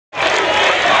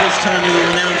time we will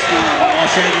announce the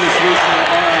Los Angeles Regional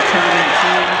RL Tournament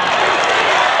team.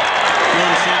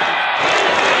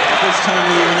 At this time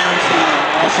we will announce the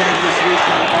Los Angeles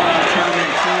Regional RL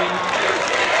Tournament team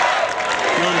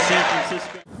from San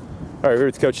Francisco. All right, we're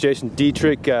with Coach Jason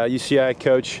Dietrich, UCI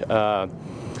coach.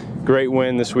 Great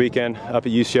win this weekend up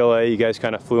at UCLA. You guys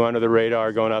kind of flew under the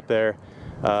radar going up there,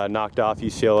 knocked off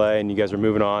UCLA, and you guys are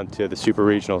moving on to the Super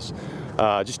Regionals.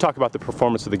 Just talk about the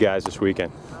performance of the guys this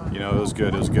weekend. You know, it was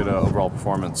good. It was a good overall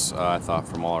performance, I thought,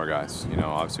 from all our guys. You know,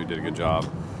 obviously we did a good job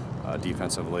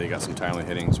defensively, got some timely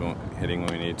hitting when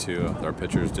we need to. Our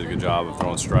pitchers did a good job of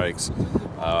throwing strikes.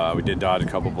 We did dodge a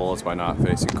couple bullets by not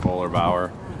facing Cole or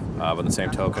Bauer. But on the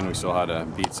same token, we still had to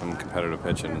beat some competitive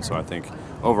pitching, and so I think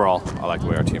overall, I like the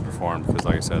way our team performed because,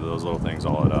 like I said, those little things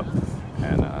all add up,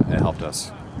 and it helped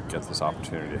us get this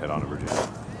opportunity to head on to Virginia.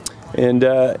 And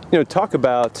you know, talk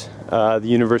about the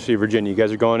University of Virginia. You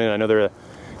guys are going in. I know they're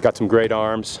got some great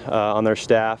arms on their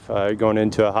staff. Going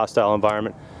into a hostile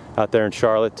environment out there in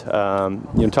Charlotte. You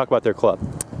know, talk about their club.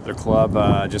 Their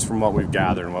club, just from what we've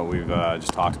gathered and what we've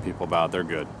just talked to people about, they're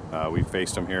good. We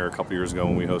faced them here a couple years ago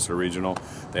when we hosted a regional.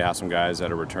 They have some guys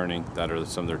that are returning that are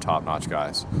some of their top-notch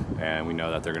guys, and we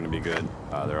know that they're going to be good.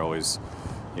 They're always,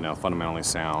 you know, fundamentally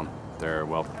sound. They're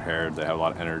well prepared. They have a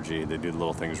lot of energy. They do the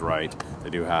little things right. They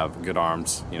do have good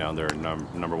arms. You know, their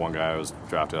number one guy was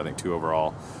drafted, I think, 2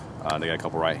 overall. They got a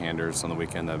couple right-handers on the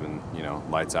weekend that have been, you know,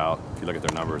 lights out. If you look at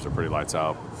their numbers, they're pretty lights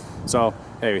out. So,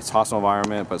 hey, it's a hostile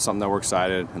environment, but something that we're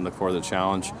excited and look forward to the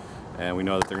challenge. And we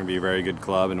know that they're going to be a very good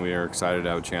club, and we are excited to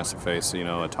have a chance to face, you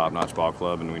know, a top-notch ball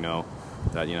club. And we know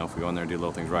that, you know, if we go in there and do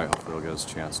little things right, hopefully it'll give us a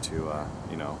chance to,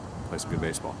 you know, play some good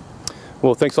baseball.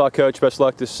 Well, thanks a lot, Coach. Best of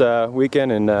luck this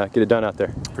weekend, and get it done out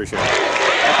there. Appreciate it.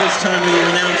 At this time, we will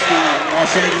announce the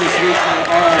Los Angeles Regional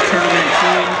RL Tournament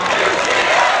team.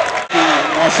 The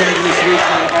Los Angeles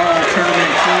Regional